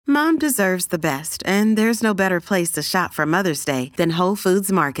Mom deserves the best, and there's no better place to shop for Mother's Day than Whole Foods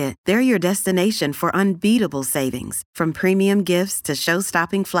Market. They're your destination for unbeatable savings, from premium gifts to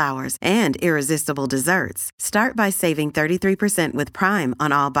show-stopping flowers and irresistible desserts. Start by saving 33% with Prime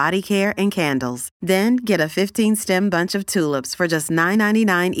on all body care and candles. Then get a 15-stem bunch of tulips for just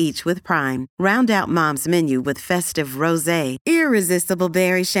 $9.99 each with Prime. Round out Mom's menu with festive rosé, irresistible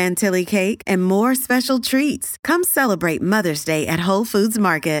berry chantilly cake, and more special treats. Come celebrate Mother's Day at Whole Foods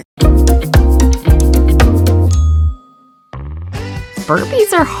Market.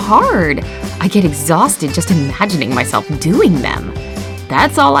 Burpees are hard. I get exhausted just imagining myself doing them.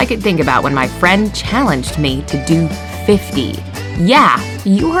 That's all I could think about when my friend challenged me to do 50. Yeah,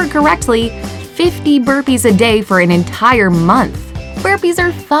 you heard correctly, 50 burpees a day for an entire month. Burpees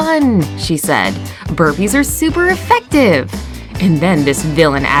are fun, she said. Burpees are super effective. And then this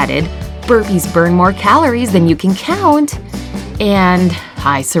villain added, burpees burn more calories than you can count. And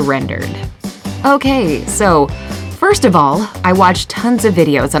I surrendered. Okay, so first of all, I watched tons of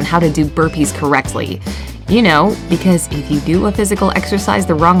videos on how to do burpees correctly. You know, because if you do a physical exercise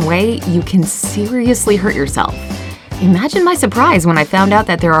the wrong way, you can seriously hurt yourself. Imagine my surprise when I found out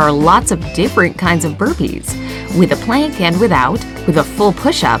that there are lots of different kinds of burpees, with a plank and without, with a full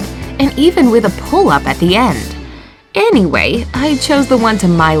push-up, and even with a pull-up at the end. Anyway, I chose the one to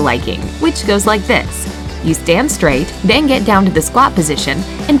my liking, which goes like this. You stand straight, then get down to the squat position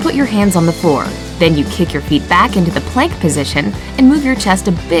and put your hands on the floor. Then you kick your feet back into the plank position and move your chest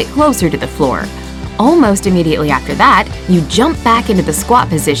a bit closer to the floor. Almost immediately after that, you jump back into the squat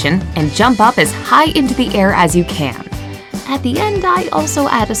position and jump up as high into the air as you can. At the end, I also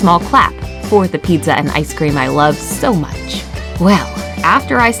add a small clap for the pizza and ice cream I love so much. Well,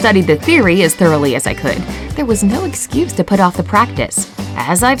 after I studied the theory as thoroughly as I could, there was no excuse to put off the practice.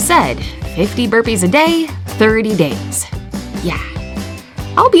 As I've said, 50 burpees a day, 30 days. Yeah.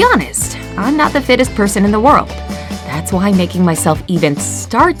 I'll be honest, I'm not the fittest person in the world. That's why making myself even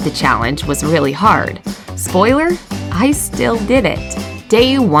start the challenge was really hard. Spoiler, I still did it.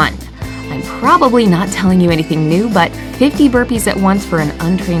 Day 1. I'm probably not telling you anything new, but 50 burpees at once for an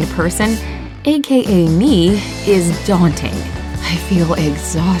untrained person, aka me, is daunting. I feel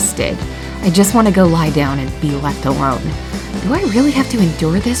exhausted. I just want to go lie down and be left alone. Do I really have to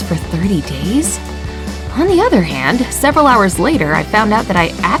endure this for 30 days? On the other hand, several hours later, I found out that I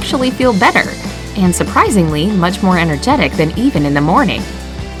actually feel better, and surprisingly, much more energetic than even in the morning.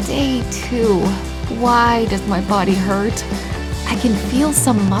 Day 2. Why does my body hurt? I can feel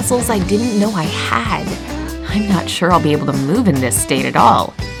some muscles I didn't know I had. I'm not sure I'll be able to move in this state at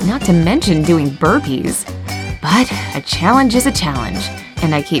all, not to mention doing burpees. But a challenge is a challenge,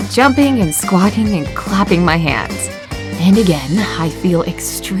 and I keep jumping and squatting and clapping my hands. And again, I feel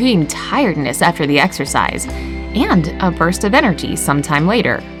extreme tiredness after the exercise, and a burst of energy sometime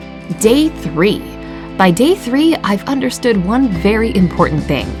later. Day 3. By day 3, I've understood one very important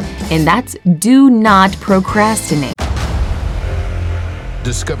thing, and that's do not procrastinate.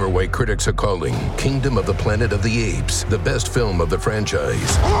 Discover why critics are calling Kingdom of the Planet of the Apes the best film of the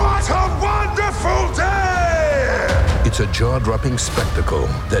franchise. What a wonderful day! It's a jaw-dropping spectacle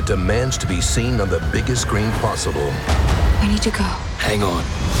that demands to be seen on the biggest screen possible. I need to go. Hang on.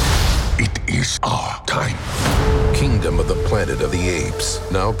 It is our time. Kingdom of the Planet of the Apes.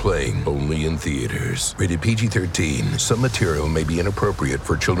 Now playing only in theaters. Rated PG-13. Some material may be inappropriate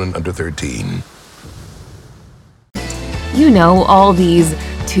for children under 13. You know, all these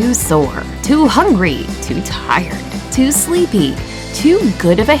too sore, too hungry, too tired, too sleepy, too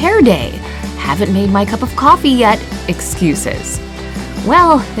good of a hair day, haven't made my cup of coffee yet excuses.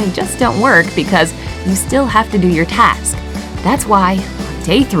 Well, they just don't work because you still have to do your task. That's why, on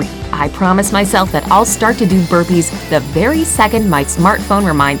day 3, I promise myself that I'll start to do burpees the very second my smartphone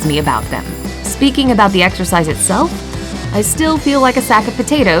reminds me about them. Speaking about the exercise itself, I still feel like a sack of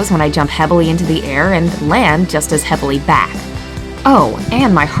potatoes when I jump heavily into the air and land just as heavily back. Oh,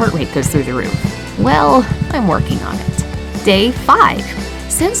 and my heart rate goes through the roof. Well, I'm working on it. Day 5.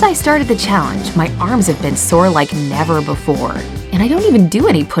 Since I started the challenge, my arms have been sore like never before, and I don't even do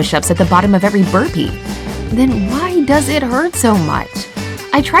any push-ups at the bottom of every burpee. Then why does it hurt so much?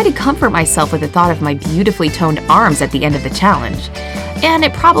 I try to comfort myself with the thought of my beautifully toned arms at the end of the challenge, and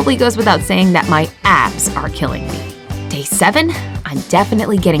it probably goes without saying that my abs are killing me. Day 7, I'm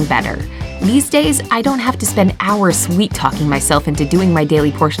definitely getting better. These days, I don't have to spend hours sweet-talking myself into doing my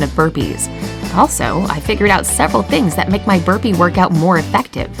daily portion of burpees. Also, I figured out several things that make my burpee workout more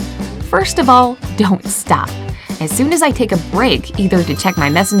effective. First of all, don't stop. As soon as I take a break, either to check my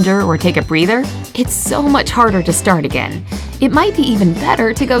messenger or take a breather, it's so much harder to start again. It might be even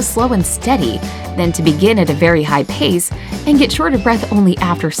better to go slow and steady than to begin at a very high pace and get short of breath only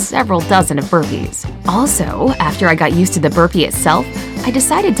after several dozen of burpees. Also, after I got used to the burpee itself, I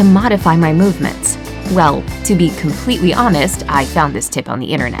decided to modify my movements. Well, to be completely honest, I found this tip on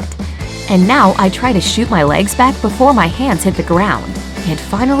the internet. And now I try to shoot my legs back before my hands hit the ground. And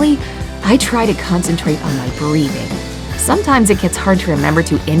finally, I try to concentrate on my breathing. Sometimes it gets hard to remember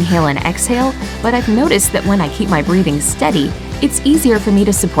to inhale and exhale, but I've noticed that when I keep my breathing steady, it's easier for me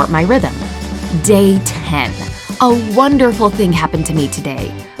to support my rhythm. Day 10. A wonderful thing happened to me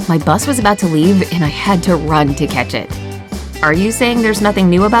today. My bus was about to leave and I had to run to catch it. Are you saying there's nothing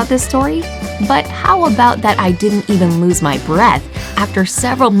new about this story? But how about that I didn't even lose my breath after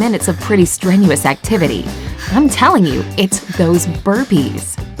several minutes of pretty strenuous activity? I'm telling you, it's those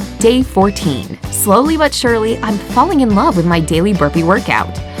burpees. Day 14. Slowly but surely, I'm falling in love with my daily burpee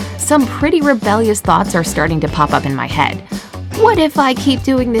workout. Some pretty rebellious thoughts are starting to pop up in my head. What if I keep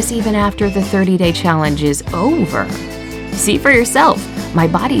doing this even after the 30-day challenge is over? See for yourself. My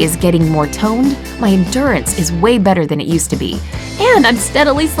body is getting more toned, my endurance is way better than it used to be, and I'm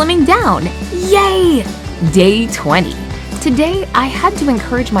steadily slimming down. Yay! Day 20. Today, I had to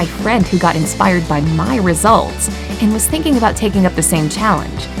encourage my friend who got inspired by my results and was thinking about taking up the same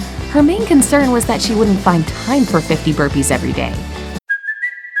challenge. Her main concern was that she wouldn't find time for 50 burpees every day.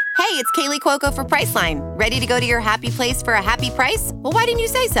 Hey, it's Kaylee Cuoco for Priceline. Ready to go to your happy place for a happy price? Well, why didn't you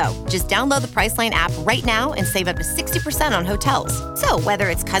say so? Just download the Priceline app right now and save up to 60% on hotels. So whether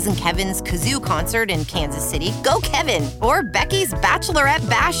it's Cousin Kevin's Kazoo Concert in Kansas City, go Kevin, or Becky's Bachelorette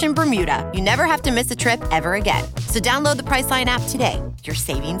Bash in Bermuda, you never have to miss a trip ever again. So download the Priceline app today. Your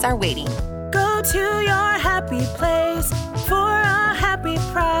savings are waiting. Go to your happy place for a happy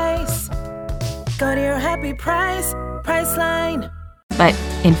price. Go to your happy price, Priceline. But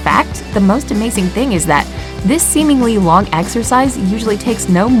in fact, the most amazing thing is that this seemingly long exercise usually takes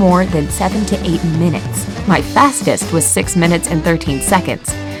no more than 7 to 8 minutes. My fastest was 6 minutes and 13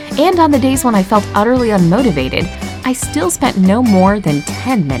 seconds. And on the days when I felt utterly unmotivated, I still spent no more than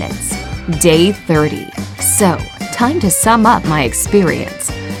 10 minutes. Day 30. So, time to sum up my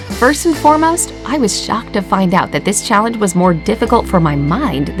experience. First and foremost, I was shocked to find out that this challenge was more difficult for my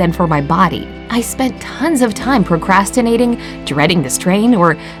mind than for my body. I spent tons of time procrastinating, dreading the strain,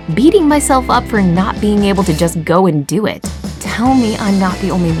 or beating myself up for not being able to just go and do it. Tell me I'm not the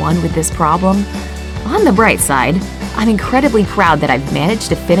only one with this problem. On the bright side, I'm incredibly proud that I've managed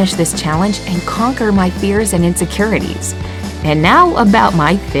to finish this challenge and conquer my fears and insecurities. And now about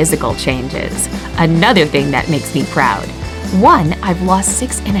my physical changes. Another thing that makes me proud. 1, I've lost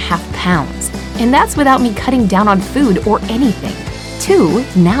 6.5 pounds, and that's without me cutting down on food or anything. 2,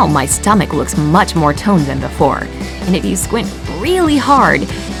 now my stomach looks much more toned than before, and if you squint really hard,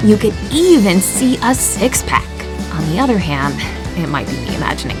 you could even see a six-pack. On the other hand, it might be me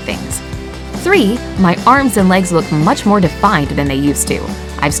imagining things. 3, my arms and legs look much more defined than they used to.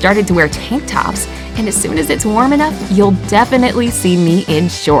 I've started to wear tank tops, and as soon as it's warm enough, you'll definitely see me in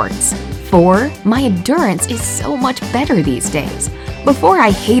shorts. 4, my endurance is so much better these days. Before,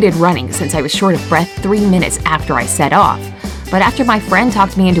 I hated running since I was short of breath 3 minutes after I set off. But after my friend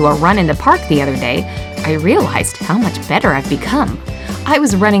talked me into a run in the park the other day, I realized how much better I've become. I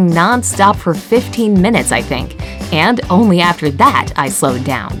was running non-stop for 15 minutes, I think, and only after that I slowed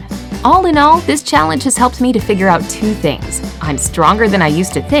down. All in all, this challenge has helped me to figure out 2 things. I'm stronger than I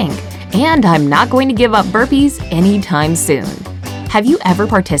used to think, and I'm not going to give up burpees anytime soon. Have you ever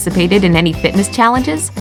participated in any fitness challenges?